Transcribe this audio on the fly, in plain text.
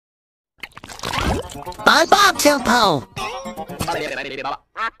SpongeBob, Csupo!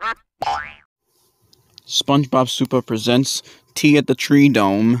 SpongeBob Csupo presents Tea at the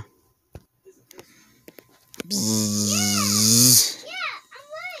Treedome. Bzzz.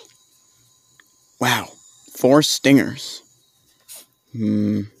 Wow, 4 stingers.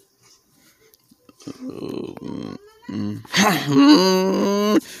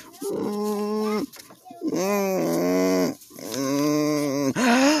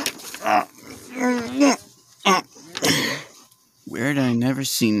 Where had I never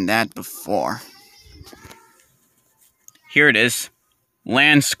seen that before? Here it is.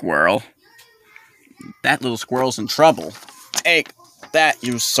 Land squirrel. That little squirrel's in trouble. Take that,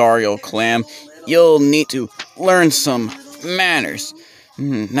 you sorry old clam. You'll need to learn some manners.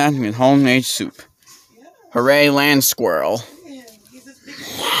 Not even homemade soup. Hooray, land squirrel.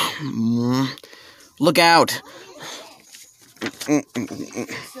 Look out.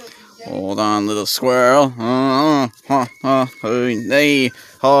 Hold on, little squirrel.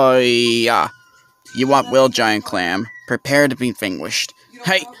 You want will, giant clam. Prepare to be vanquished.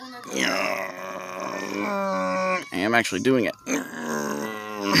 Hey! I am actually doing it.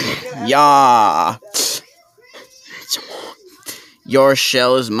 Yeah! Your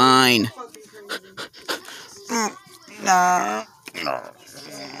shell is mine.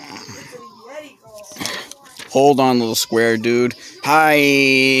 Hold on, little square dude.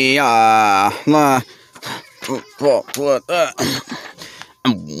 Hi-ya!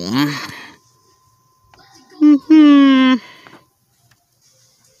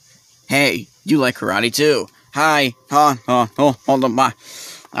 Hey, you like karate too. Hi. Hold on, bye.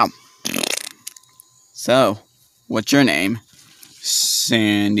 So, what's your name?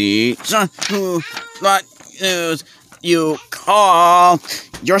 Sandy. What news you call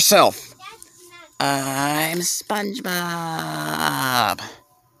yourself? I'm SpongeBob.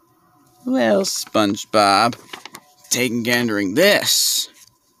 Well, SpongeBob, take a gandering this.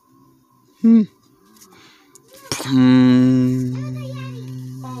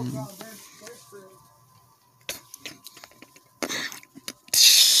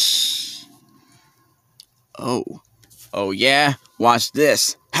 Oh yeah? Watch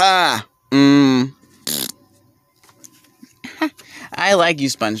this. Ha! I like you,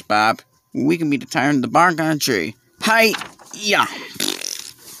 SpongeBob. We can be the tyrant of the bark on a tree. Hi-ya!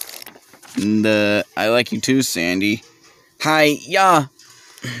 I like you too, Sandy. Hi-ya!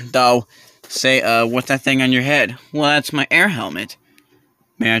 Though, say, what's that thing on your head? Well, that's my air helmet.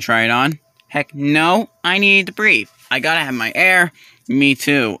 May I try it on? Heck no, I need to breathe. I gotta have my air. Me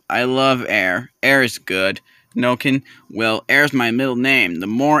too. I love air. Air is good. Well, air's my middle name. The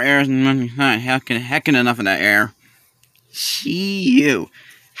more air, heckin' enough of that air. You.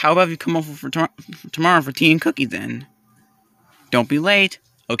 How about you come over for tomorrow for tea and cookies then? Don't be late.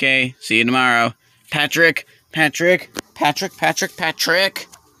 Okay, see you tomorrow. Patrick.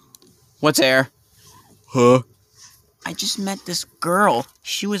 What's air? Huh? I just met this girl.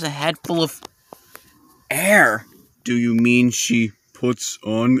 She was a head full of air. Do you mean she puts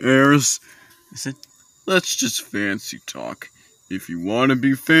on airs? I said, that's just fancy talk. If you want to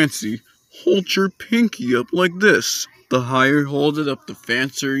be fancy, hold your pinky up like this. The higher you hold it up, the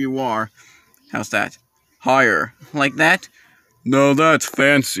fancier you are. How's that? Higher. Like that? No, that's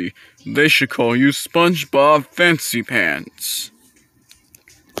fancy. They should call you SpongeBob Fancy Pants.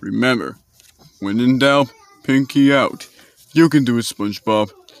 Remember, when in doubt, pinky out. You can do it,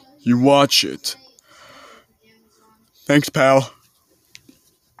 SpongeBob. You watch it. Thanks, pal.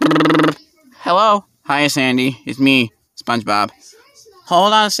 Hello. Hi, Sandy. It's me, SpongeBob.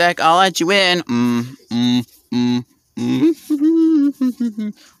 Hold on a sec. I'll let you in.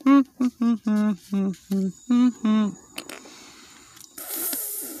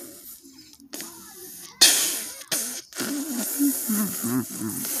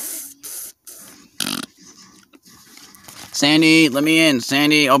 Sandy, let me in.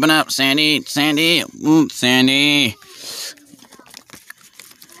 Sandy, open up. Sandy. Sandy.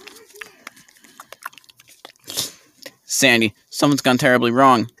 Sandy, something's gone terribly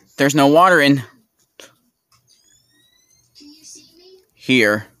wrong. There's no water in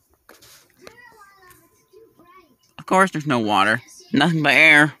here. Of course there's no water. Nothing but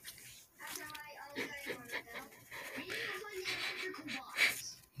air.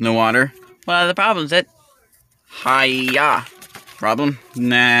 No water? Well, the problem's it. Hi-ya. Problem?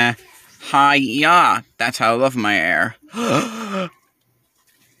 Nah. Hi-ya. That's how I love my air.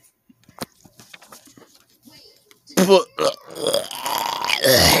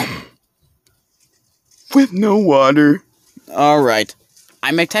 With no water. Alright.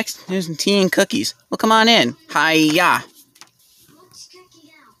 I make Texas and tea and cookies. Well, come on in. Hi-ya.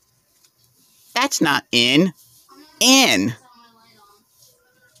 That's not in. In.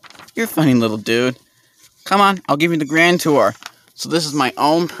 You're a funny little dude. Come on, I'll give you the grand tour. So this is my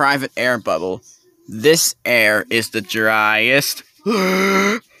own private air bubble. This air is the driest,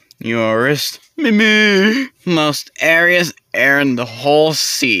 purest, most airiest air in the whole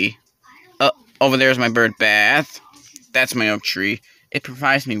sea. Over there is my bird bath. That's my oak tree. It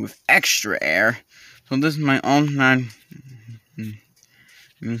provides me with extra air. So this is my own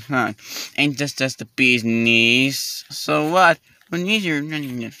ain't this just the bee's knees? So what? When these are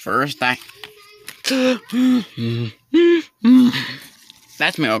at first, that's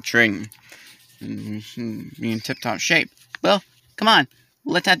my oak tree. In tip-top shape. Well, come on.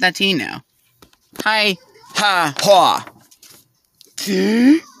 Let's have that tea now. Hi. Ha. Ha.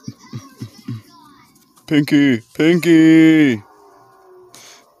 Tea? Pinky. Pinky.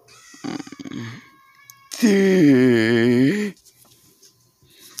 Tea.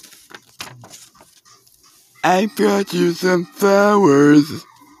 I brought you some flowers.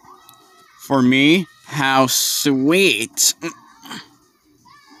 For me? How sweet.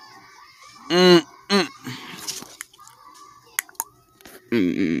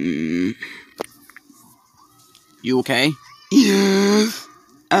 You okay? Yes,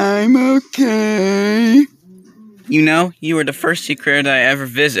 I'm okay. You know, you were the first secret I ever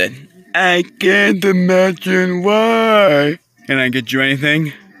visit. I can't imagine why. Can I get you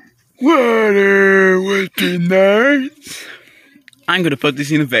anything? Water would be nice. I'm gonna put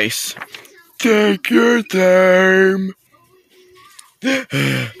this in a vase. Take your time.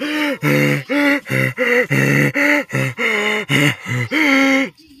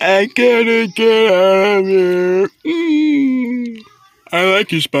 I gotta get out of here. I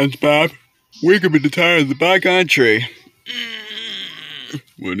like you, Spongebob. We could be the tire of the bygone tree.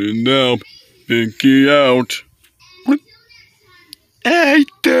 When in doubt, pinky out. I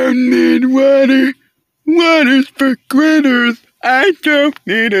don't need water. Water's for critters. I don't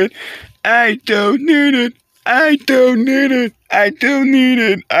need it. I don't need it. I don't need it. I don't need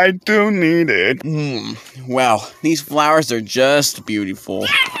it. I don't need it. Wow, these flowers are just beautiful.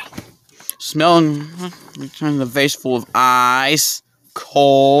 Smelling the vase full of ice,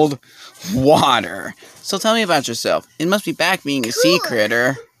 cold water. So tell me about yourself. It must be back being a sea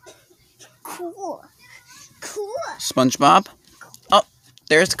critter. Cool. Spongebob? Oh,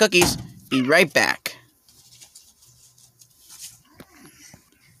 there's the cookies. Be right back.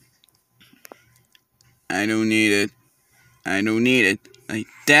 I don't need it. I don't need it. I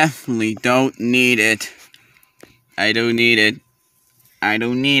definitely don't need it. I don't need it. I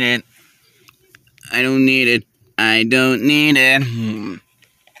don't need it. I don't need it. I don't need it.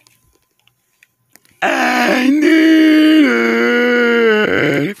 I need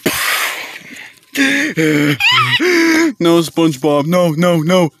it. No, Spongebob. No, no,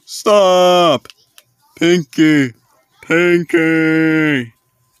 no. Stop. Pinky. Pinky.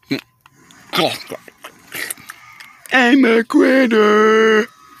 I'm a quitter.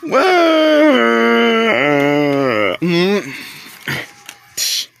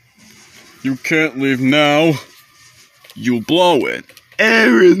 You can't leave now. You'll blow it.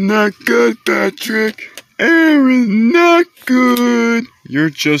 Air is not good, Patrick. Air is not good. You're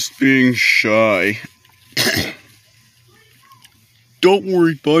just being shy. Don't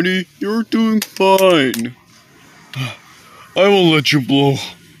worry, buddy. You're doing fine. I will let you blow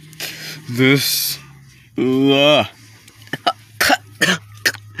this.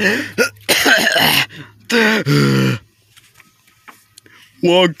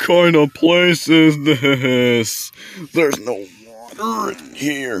 What kind of place is this? There's no water in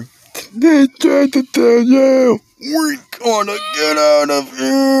here. They tried to tell you. We gotta get out of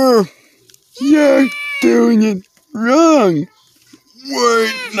here. You're doing it wrong.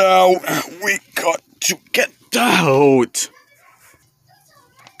 Wait now. We got to get out.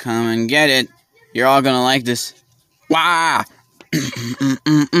 Come and get it. You're all gonna like this. Wah!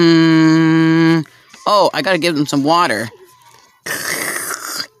 Oh, I gotta give them some water.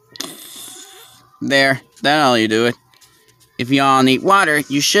 There, that'll how you do it. If y'all need water,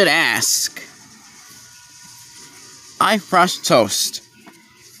 you should ask. I frost toast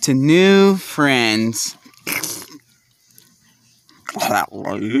to new friends.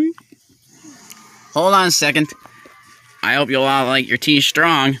 Hold on a second. I hope you'll all like your tea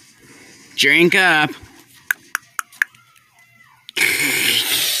strong. Drink up.